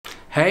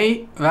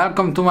Hey,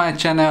 welcome to my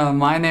channel.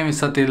 My name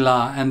is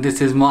Attila and this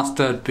is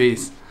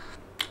Masterpiece.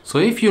 So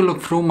if you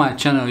look through my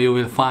channel, you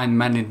will find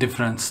many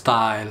different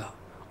style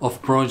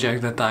of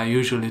projects that I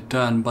usually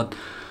turn, but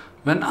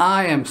when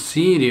I am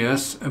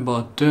serious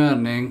about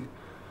turning,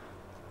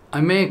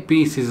 I make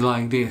pieces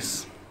like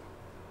this.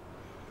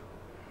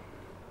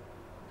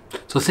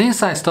 So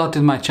since I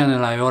started my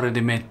channel, I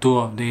already made two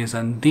of these,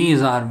 and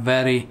these are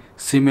very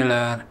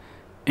similar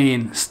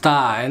in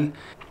style.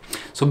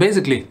 So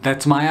basically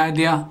that's my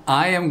idea.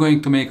 I am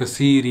going to make a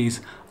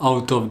series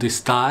out of this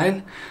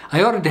style.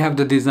 I already have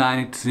the design,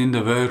 it's in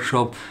the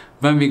workshop.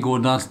 When we go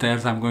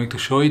downstairs I'm going to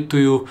show it to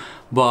you,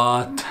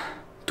 but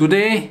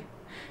today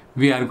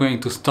we are going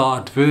to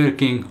start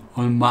working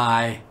on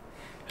my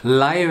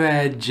live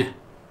edge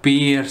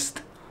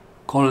pierced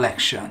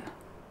collection.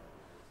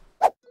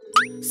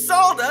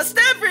 Sawdust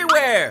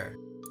everywhere!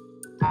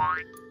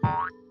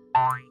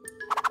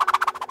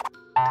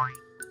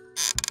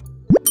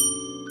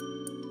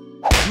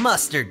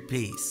 Mustard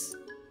piece.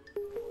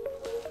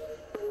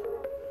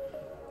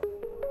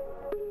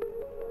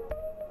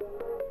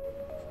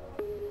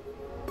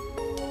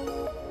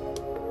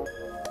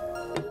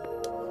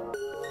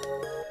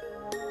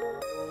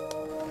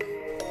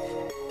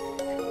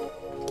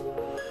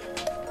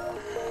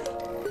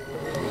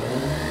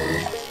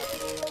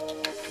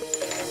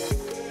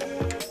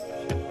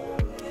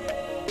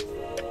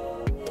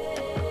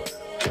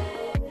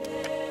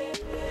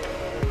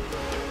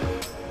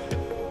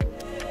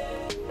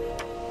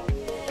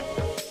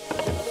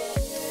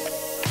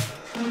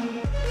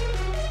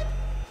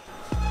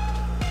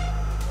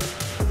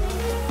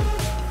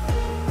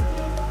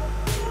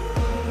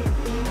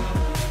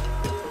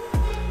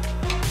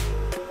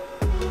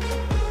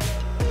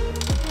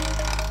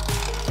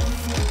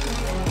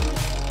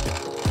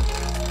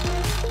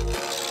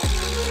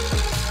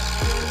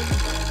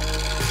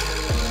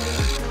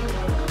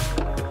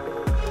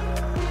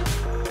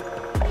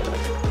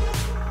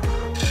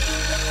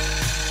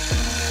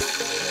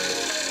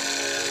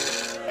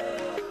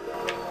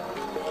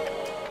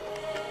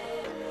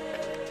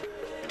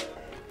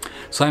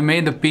 So I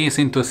made the piece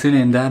into a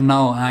cylinder.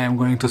 Now I am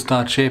going to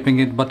start shaping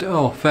it, but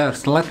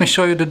first let me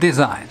show you the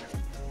design.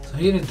 So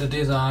here is the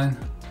design.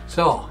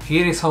 So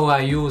here is how I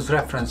use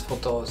reference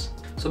photos.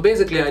 So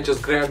basically I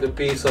just grabbed a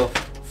piece of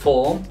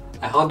foam,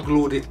 I hot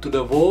glued it to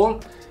the wall,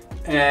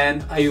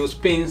 and I use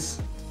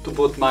pins to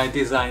put my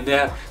design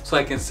there so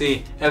I can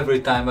see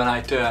every time when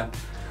I turn.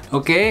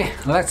 Okay,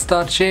 let's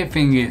start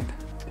shaping it.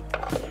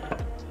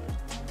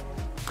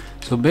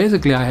 So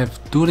basically I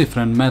have two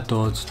different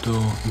methods to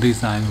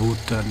design wood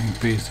turning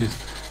pieces,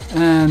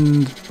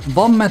 and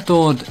one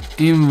method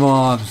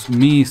involves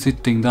me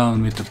sitting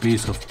down with a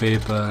piece of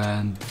paper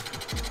and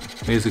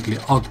basically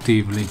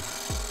actively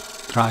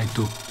try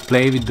to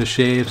play with the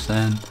shapes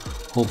and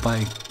hope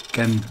I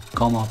can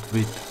come up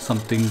with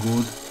something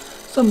good.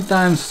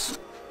 Sometimes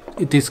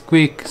it is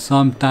quick,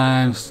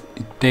 sometimes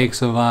it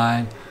takes a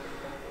while,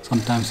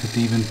 sometimes it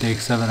even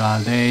takes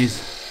several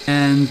days.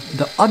 And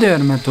the other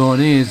method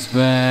is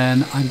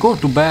when I go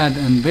to bed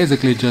and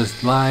basically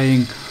just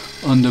lying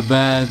on the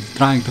bed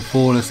trying to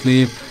fall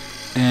asleep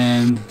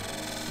and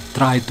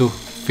try to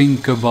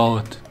think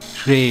about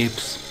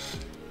shapes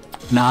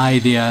and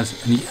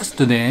ideas. And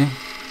yesterday,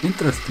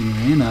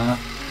 interestingly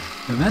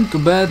enough, I went to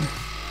bed,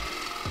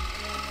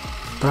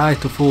 tried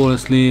to fall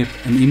asleep,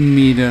 and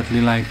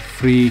immediately like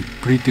three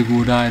pretty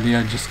good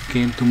ideas just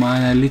came to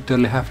mind. I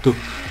literally have to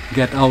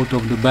get out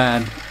of the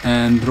bed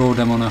and draw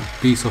them on a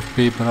piece of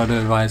paper,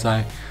 otherwise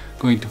I'm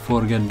going to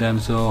forget them.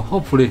 So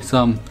hopefully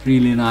some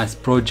really nice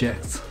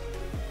projects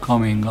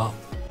coming up.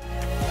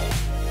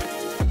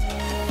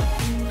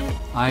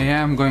 I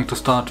am going to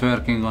start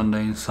working on the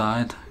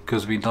inside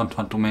because we don't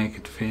want to make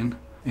it thin.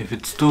 If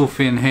it's too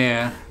thin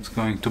here, it's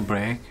going to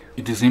break.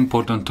 It is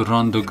important to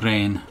run the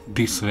grain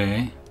this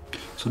way.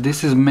 So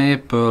this is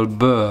maple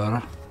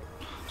burr.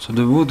 So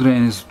the wood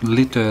grain is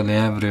literally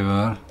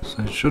everywhere,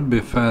 so it should be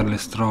fairly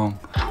strong.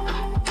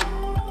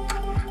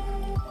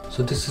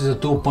 So this is a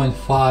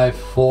 2.5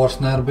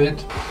 Forstner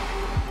bit.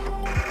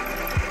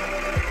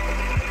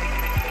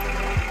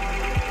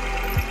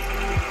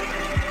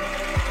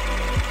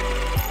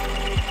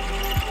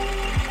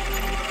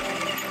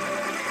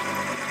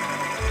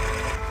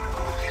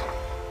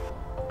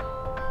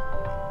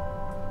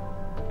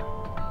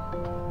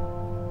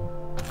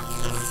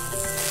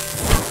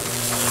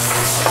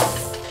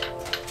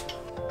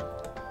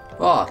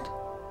 What?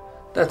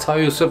 That's how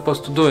you're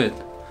supposed to do it.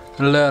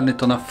 Learn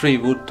it on a free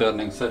wood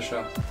turning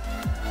session.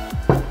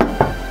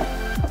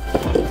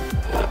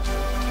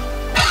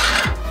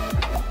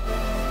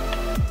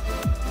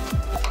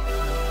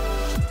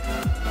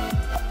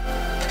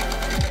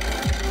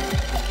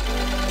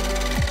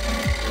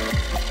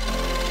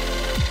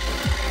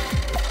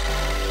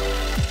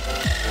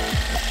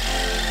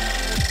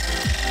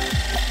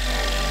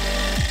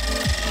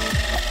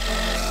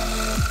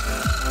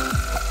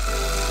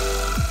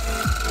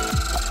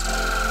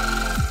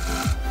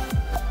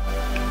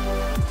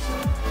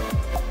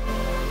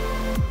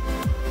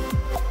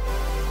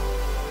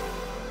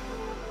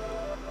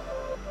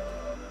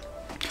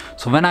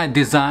 So when I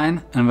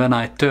design and when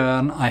I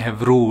turn, I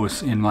have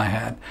rules in my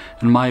head.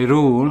 And my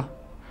rule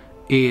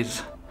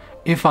is,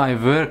 if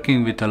I'm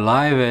working with a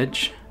live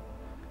edge,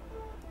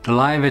 the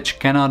live edge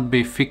cannot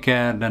be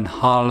thicker than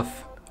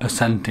half a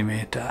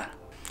centimeter.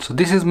 So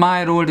this is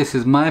my rule, this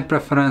is my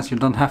preference, you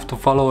don't have to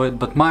follow it,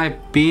 but my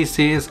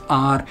pieces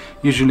are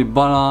usually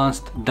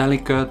balanced,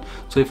 delicate.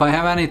 So if I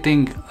have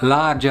anything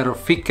larger or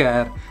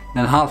thicker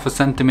than half a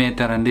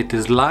centimeter and it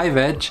is live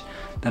edge,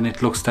 then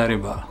it looks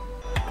terrible.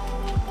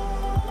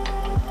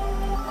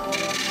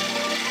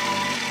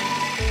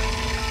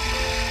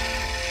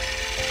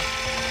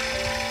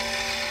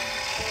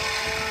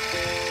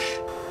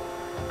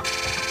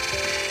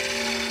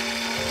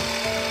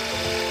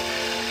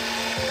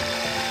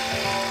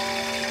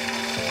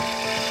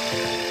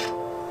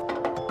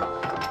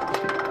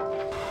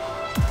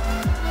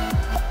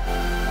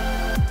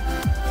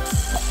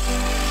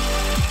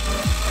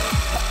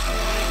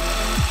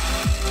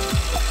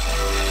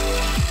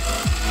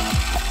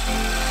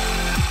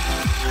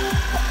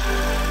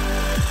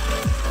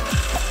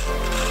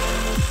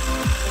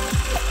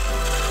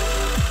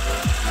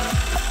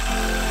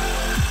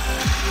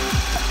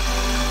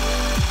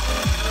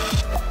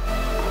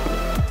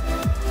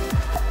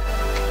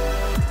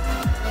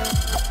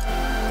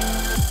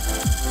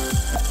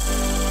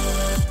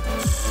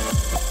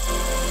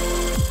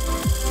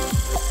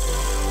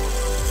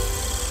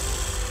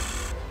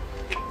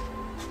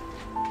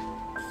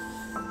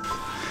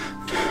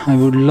 I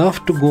would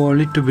love to go a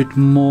little bit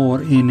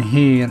more in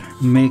here,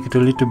 make it a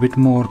little bit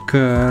more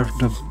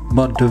curved,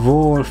 but the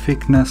wall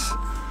thickness,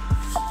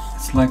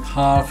 it's like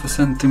half a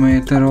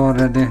centimeter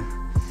already.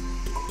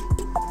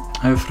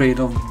 I'm afraid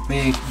of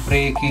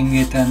breaking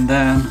it and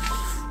then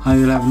I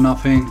will have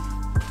nothing.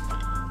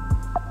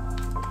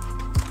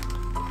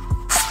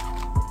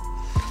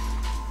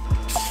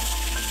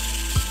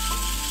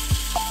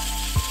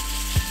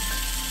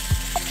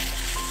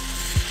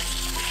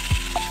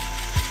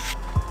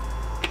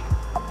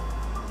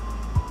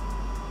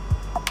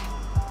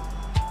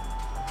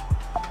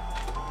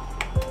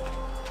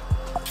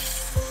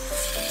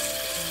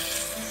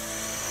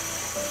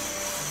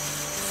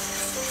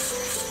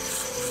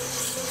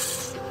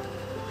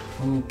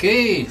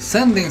 Okay,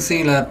 sanding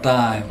sealer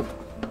time.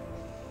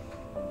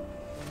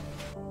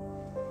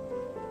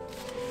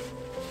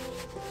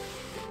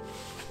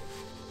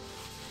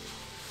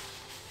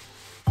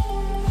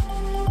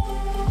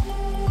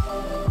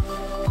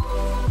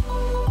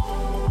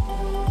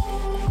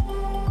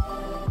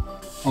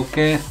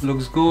 Okay,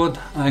 looks good.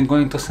 I'm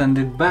going to sand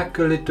it back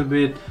a little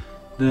bit,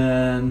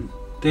 then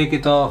take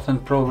it off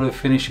and probably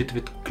finish it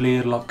with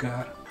clear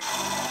lacquer.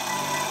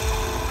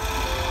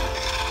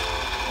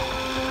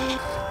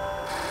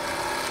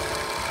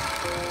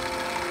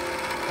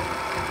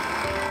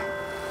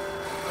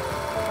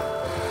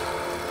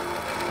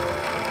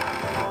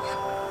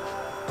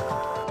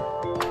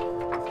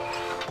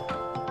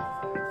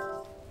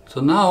 So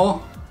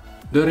now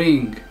the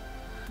ring.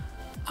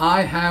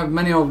 I have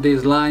many of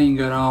these lying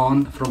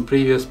around from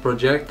previous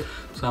project,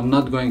 so I'm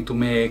not going to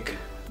make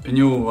a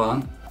new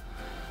one,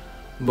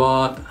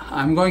 but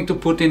I'm going to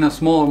put in a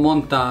small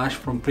montage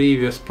from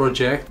previous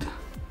project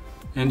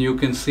and you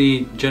can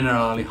see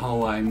generally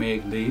how I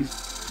make these.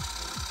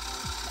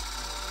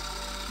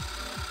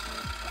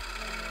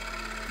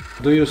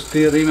 Do you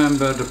still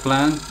remember the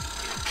plan?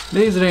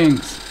 These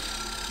rings.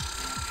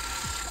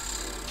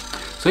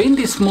 So in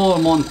this small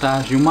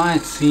montage you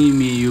might see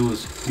me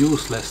use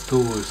useless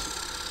tools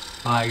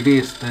like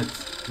this that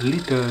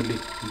literally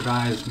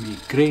drives me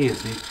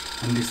crazy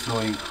and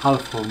destroying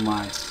half of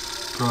my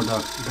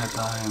product that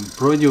I am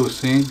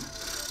producing.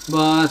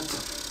 But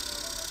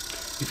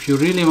if you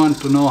really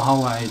want to know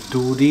how I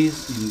do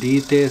this in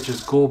detail,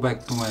 just go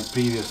back to my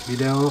previous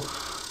video,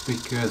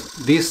 because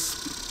this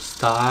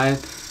style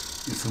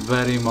is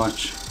very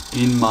much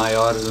in my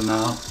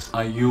arsenal.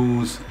 I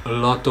use a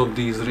lot of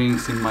these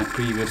rings in my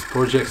previous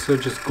projects, so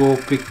just go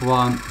pick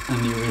one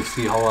and you will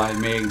see how I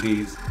make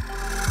these.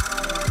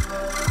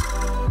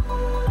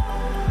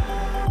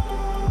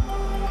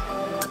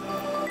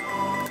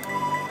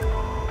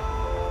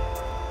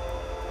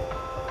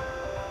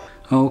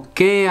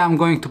 Okay, I'm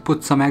going to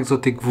put some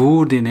exotic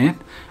wood in it.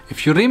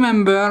 If you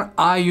remember,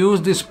 I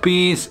used this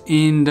piece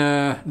in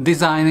the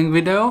designing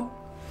video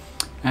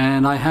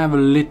and I have a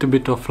little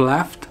bit of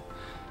left.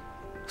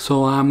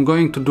 So I'm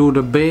going to do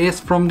the base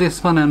from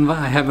this one, and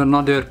I have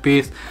another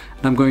piece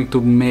and I'm going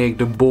to make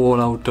the ball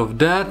out of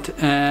that.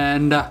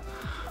 And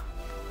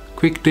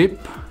quick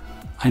tip,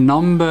 I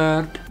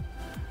numbered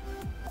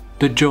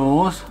the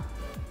jaws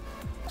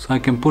so I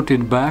can put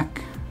it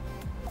back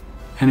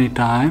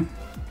anytime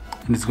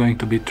and it's going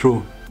to be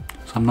true.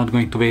 So I'm not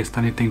going to waste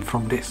anything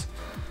from this.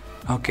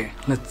 Okay,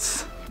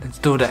 let's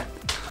do that.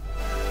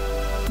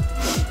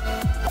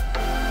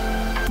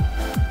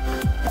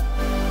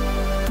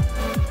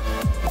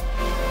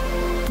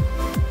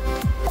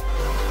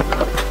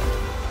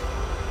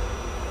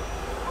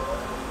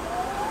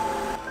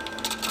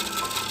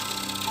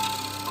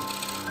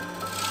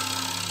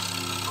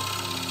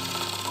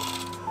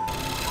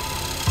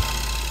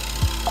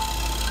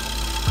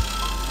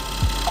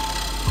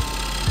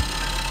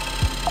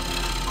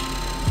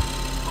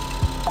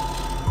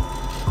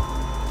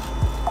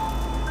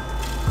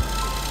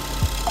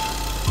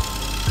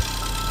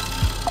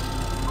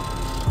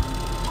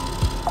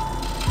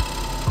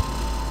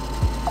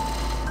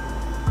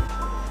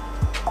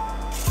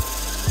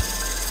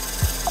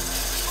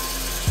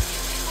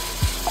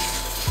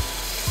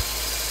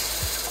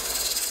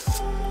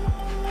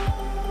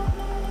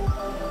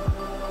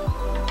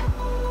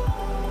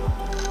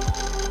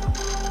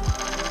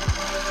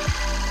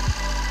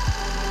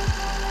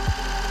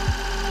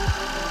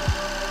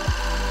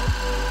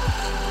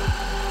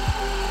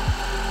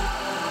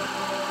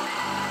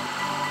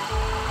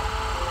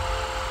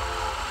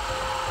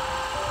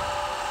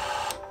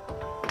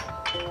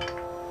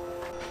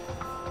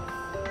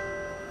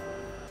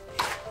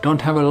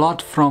 don't have a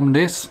lot from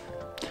this,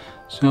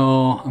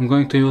 so I'm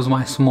going to use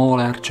my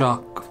smaller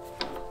chuck.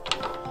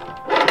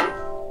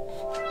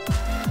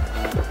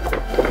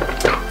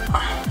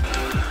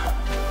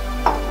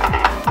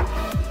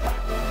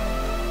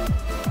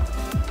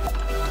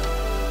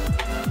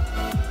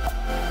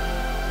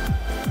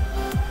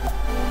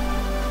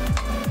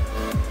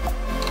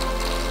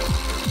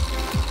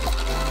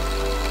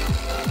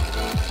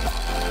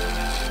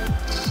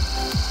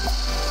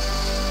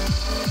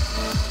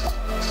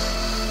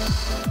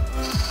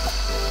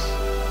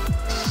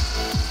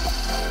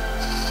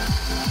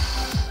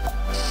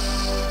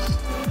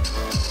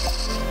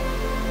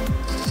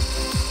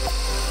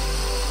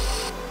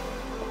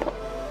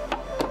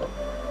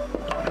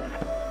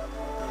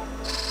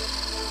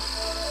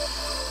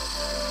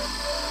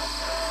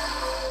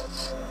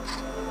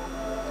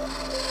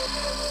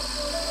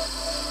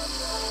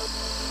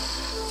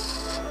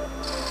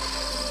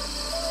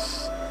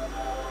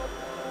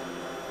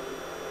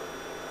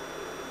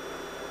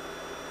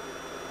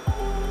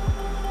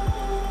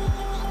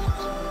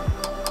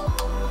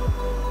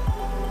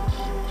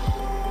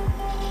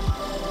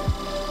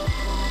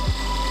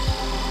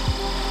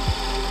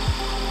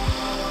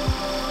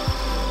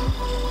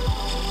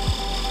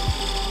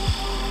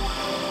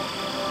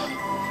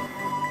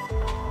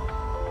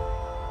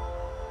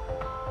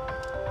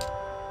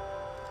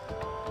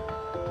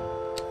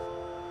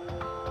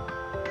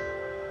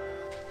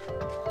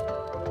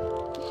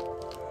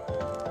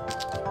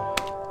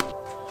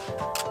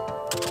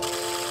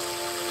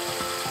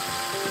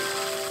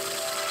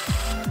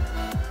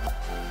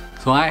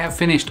 So I have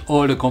finished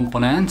all the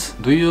components.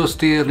 Do you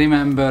still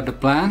remember the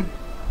plan?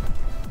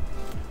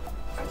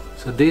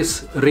 So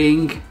this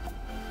ring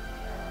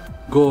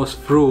goes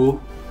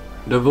through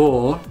the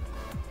wall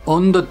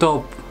on the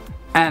top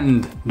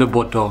and the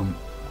bottom.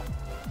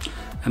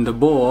 And the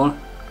ball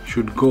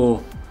should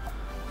go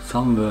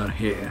somewhere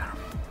here.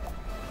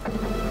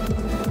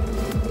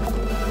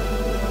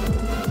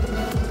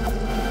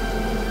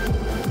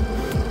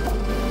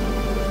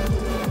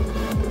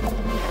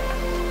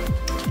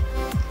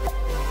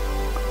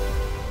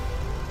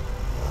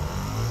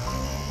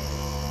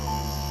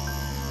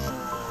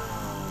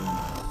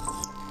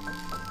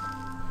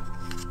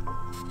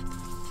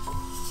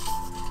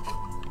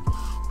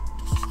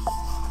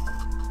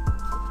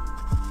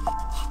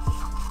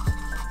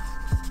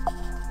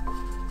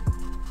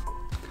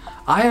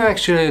 I have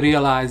actually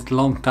realized a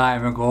long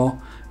time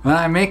ago, when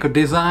I make a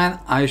design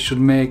I should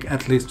make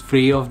at least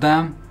 3 of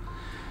them,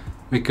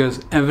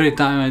 because every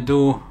time I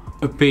do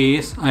a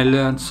piece I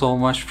learn so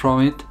much from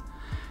it,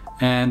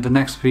 and the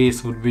next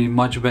piece would be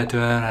much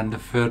better and the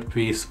third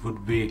piece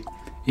would be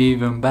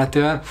even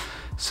better.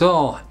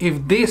 So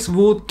if this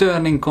wood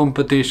turning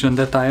competition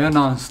that I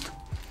announced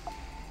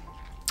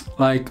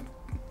like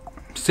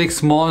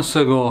 6 months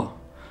ago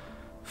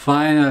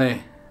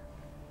finally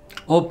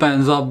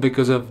opens up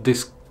because of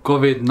this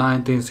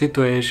COVID-19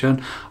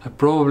 situation, I'm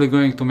probably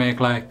going to make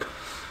like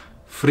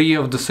 3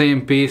 of the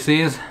same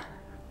pieces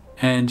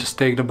and just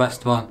take the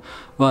best one.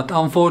 But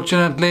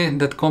unfortunately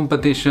that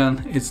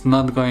competition is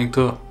not going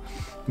to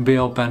be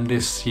open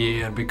this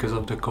year because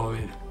of the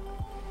COVID.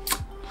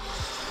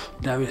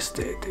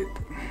 Devastated.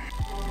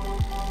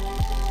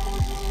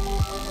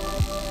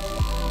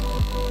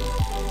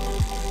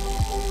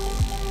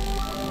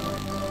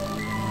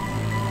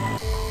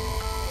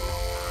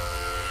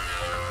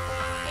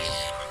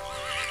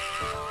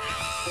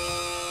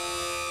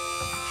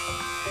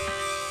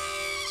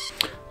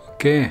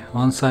 Okay,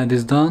 one side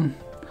is done.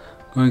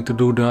 Going to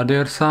do the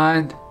other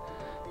side.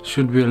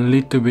 Should be a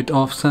little bit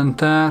off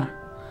center.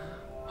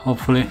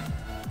 Hopefully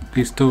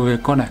these two will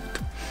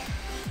connect.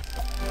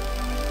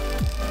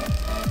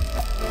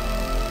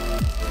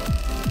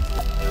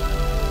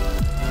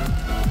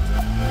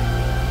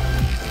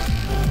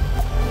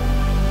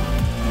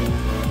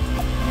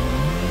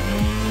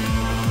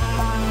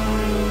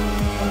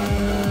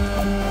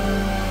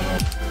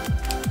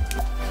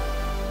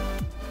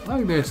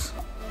 Like this.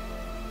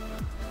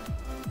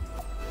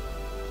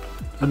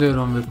 Other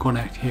one will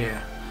connect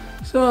here.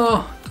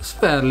 So it's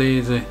fairly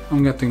easy.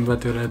 I'm getting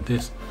better at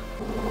this.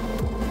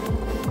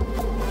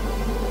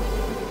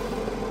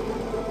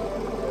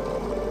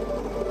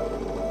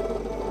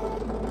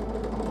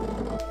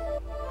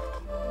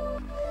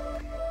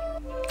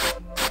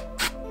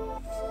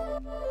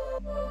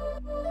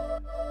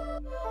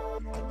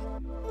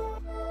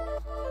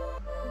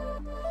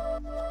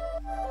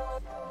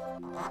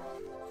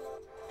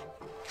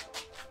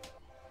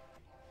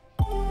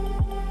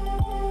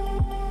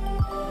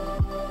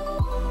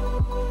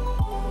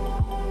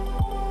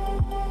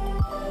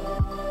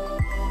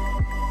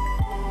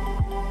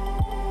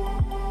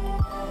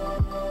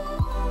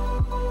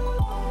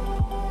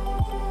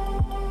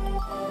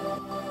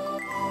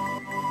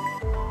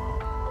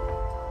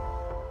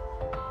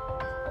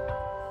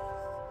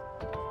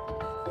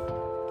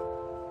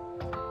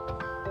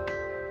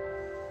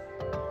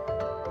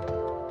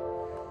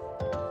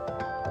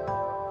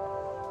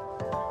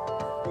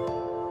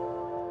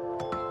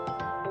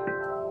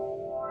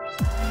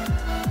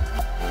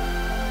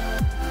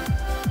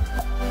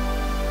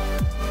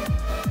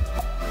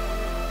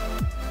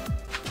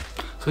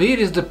 So here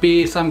is the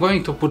piece. I'm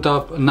going to put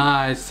up a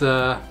nice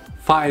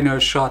finer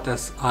shot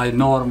as I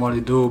normally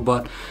do,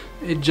 but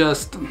it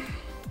just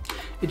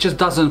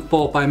doesn't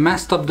pop. I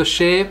messed up the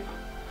shape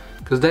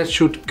because that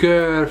should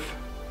curve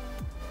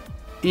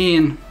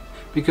in.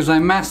 Because I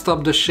messed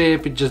up the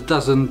shape, it just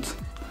doesn't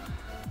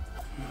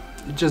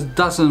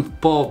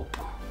pop.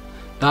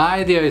 The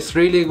idea is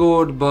really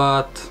good,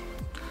 but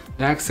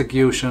the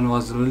execution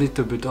was a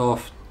little bit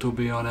off, to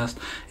be honest.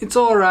 It's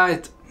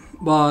alright,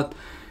 but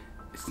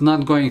it's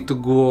not going to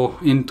go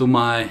into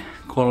my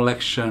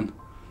collection.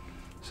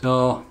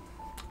 So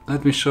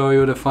let me show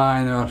you the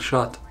final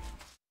shot.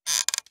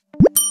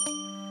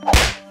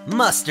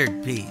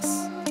 Mustard piece.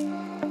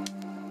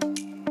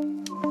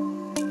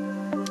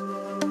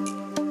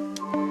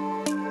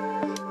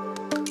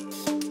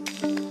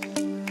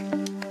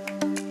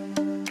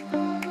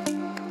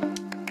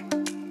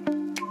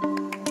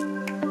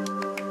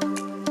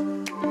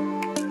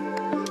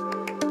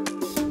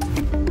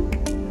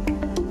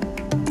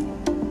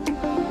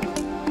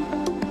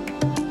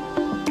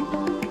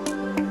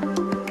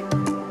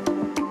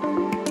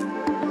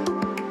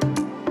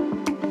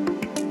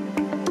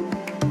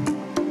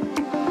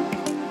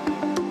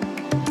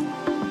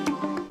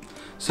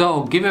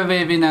 So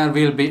giveaway winner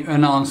will be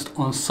announced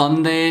on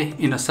Sunday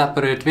in a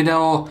separate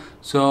video,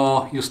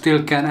 so you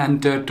still can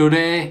enter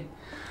today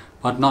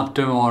but not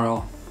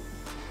tomorrow.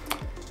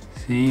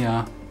 See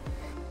ya.